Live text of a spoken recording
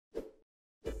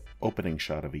Opening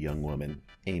shot of a young woman,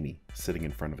 Amy, sitting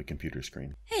in front of a computer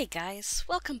screen. Hey guys,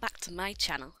 welcome back to my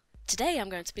channel. Today I'm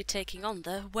going to be taking on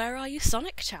the Where Are You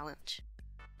Sonic challenge.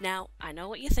 Now, I know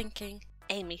what you're thinking.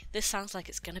 Amy, this sounds like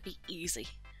it's going to be easy.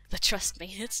 But trust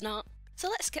me, it's not. So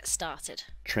let's get started.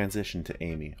 Transition to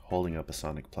Amy, holding up a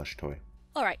Sonic plush toy.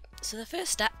 Alright, so the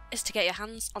first step is to get your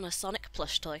hands on a Sonic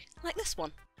plush toy, like this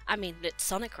one. I mean, it's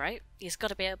Sonic, right? He's got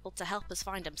to be able to help us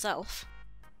find himself.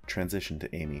 Transition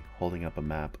to Amy, holding up a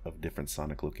map of different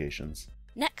Sonic locations.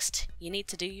 Next, you need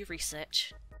to do your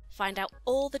research. Find out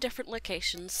all the different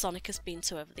locations Sonic has been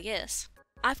to over the years.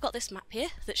 I've got this map here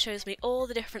that shows me all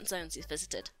the different zones he's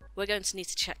visited. We're going to need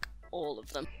to check all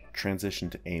of them. Transition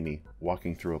to Amy,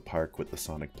 walking through a park with the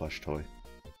Sonic plush toy.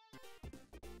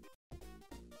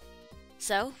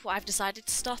 So, I've decided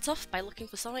to start off by looking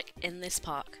for Sonic in this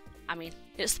park. I mean,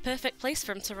 it's the perfect place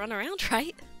for him to run around,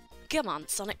 right? Come on,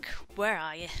 Sonic, where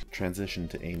are you? Transition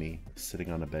to Amy, sitting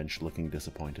on a bench looking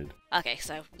disappointed. Okay,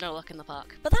 so no luck in the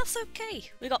park. But that's okay,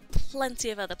 we got plenty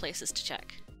of other places to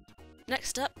check.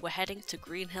 Next up, we're heading to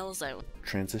Green Hill Zone.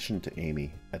 Transition to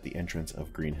Amy, at the entrance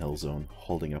of Green Hill Zone,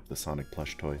 holding up the Sonic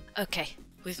plush toy. Okay,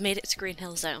 we've made it to Green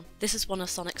Hill Zone. This is one of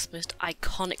Sonic's most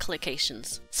iconic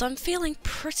locations, so I'm feeling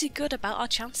pretty good about our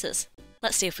chances.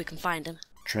 Let's see if we can find him.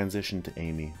 Transition to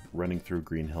Amy, running through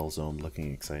Green Hill Zone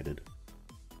looking excited.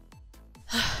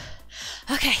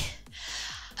 Okay,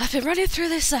 I've been running through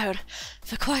this zone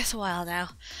for quite a while now.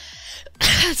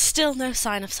 Still no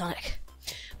sign of Sonic,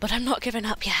 but I'm not giving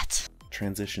up yet.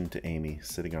 Transition to Amy,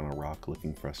 sitting on a rock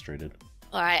looking frustrated.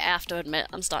 Alright, I have to admit,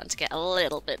 I'm starting to get a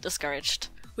little bit discouraged.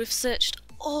 We've searched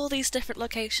all these different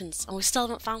locations and we still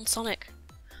haven't found Sonic.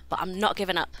 But I'm not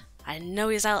giving up. I know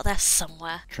he's out there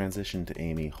somewhere. Transition to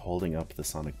Amy, holding up the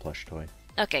Sonic plush toy.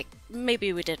 Okay,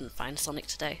 maybe we didn't find Sonic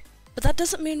today, but that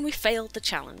doesn't mean we failed the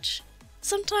challenge.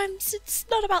 Sometimes it's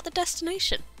not about the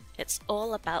destination, it's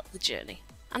all about the journey.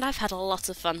 And I've had a lot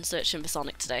of fun searching for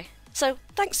Sonic today. So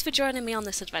thanks for joining me on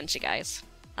this adventure, guys.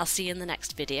 I'll see you in the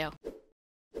next video.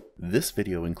 This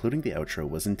video, including the outro,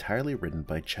 was entirely written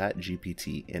by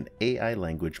ChatGPT, an AI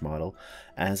language model,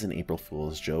 as an April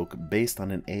Fool's joke based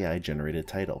on an AI-generated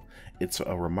title. It's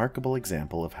a remarkable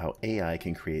example of how AI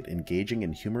can create engaging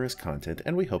and humorous content,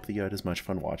 and we hope that you had as much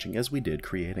fun watching as we did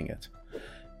creating it.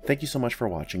 Thank you so much for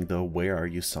watching the Where Are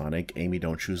You Sonic? Amy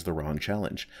Don't Choose the Wrong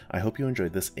challenge. I hope you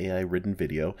enjoyed this AI-ridden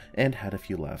video and had a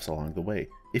few laughs along the way.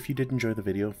 If you did enjoy the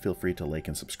video, feel free to like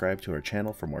and subscribe to our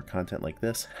channel for more content like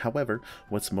this. However,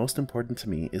 what's most important to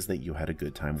me is that you had a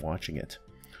good time watching it.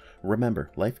 Remember,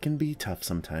 life can be tough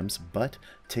sometimes, but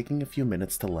taking a few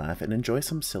minutes to laugh and enjoy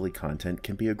some silly content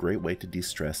can be a great way to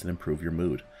de-stress and improve your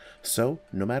mood. So,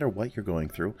 no matter what you're going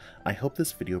through, I hope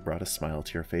this video brought a smile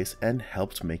to your face and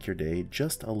helped make your day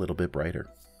just a little bit brighter.